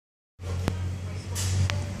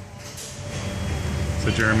So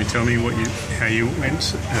Jeremy, tell me how you went.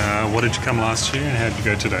 What did you come last year, and how did you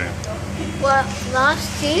go today? Well,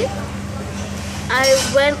 last year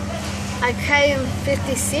I came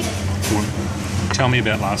 56. Well, tell me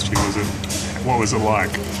about last year. What was it like?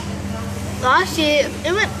 Last year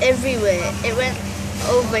it went everywhere. It went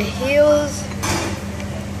over hills,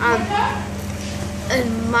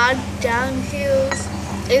 and mud down hills,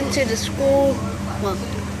 into the school. Well,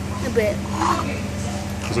 a bit.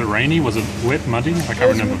 Was it rainy? Was it wet, muddy? I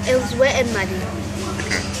can't remember. It was wet and muddy.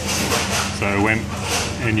 Okay. So it went,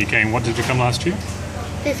 and you came. What did you come last year?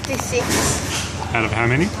 56. Out of how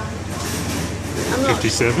many? I'm not.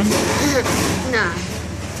 57. No.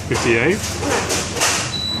 58.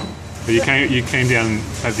 But you came down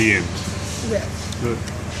at the end. Yeah.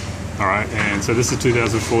 All right. And so this is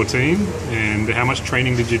 2014. And how much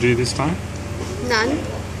training did you do this time? None.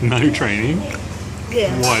 No training.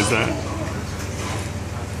 Yeah. Why is that?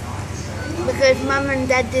 Because Mum and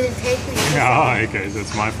Dad didn't take me. Ah, okay,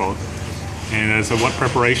 that's my fault. And so what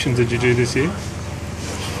preparation did you do this year?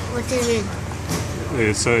 What do you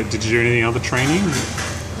mean? So did you do any other training?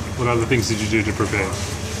 What other things did you do to prepare?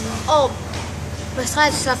 Oh,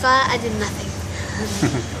 besides soccer, I did nothing.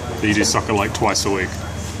 So you do soccer like twice a week?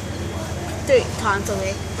 3 times a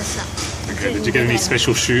week. What's up? Okay, did you get any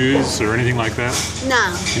special shoes or anything like that?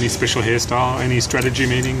 No. Any special hairstyle? Any strategy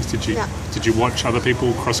meetings? No. Did you watch other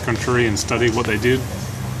people cross country and study what they did?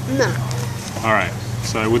 No. All right.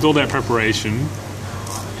 So with all that preparation,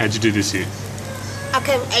 how'd you do this year? I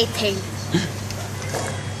came 18.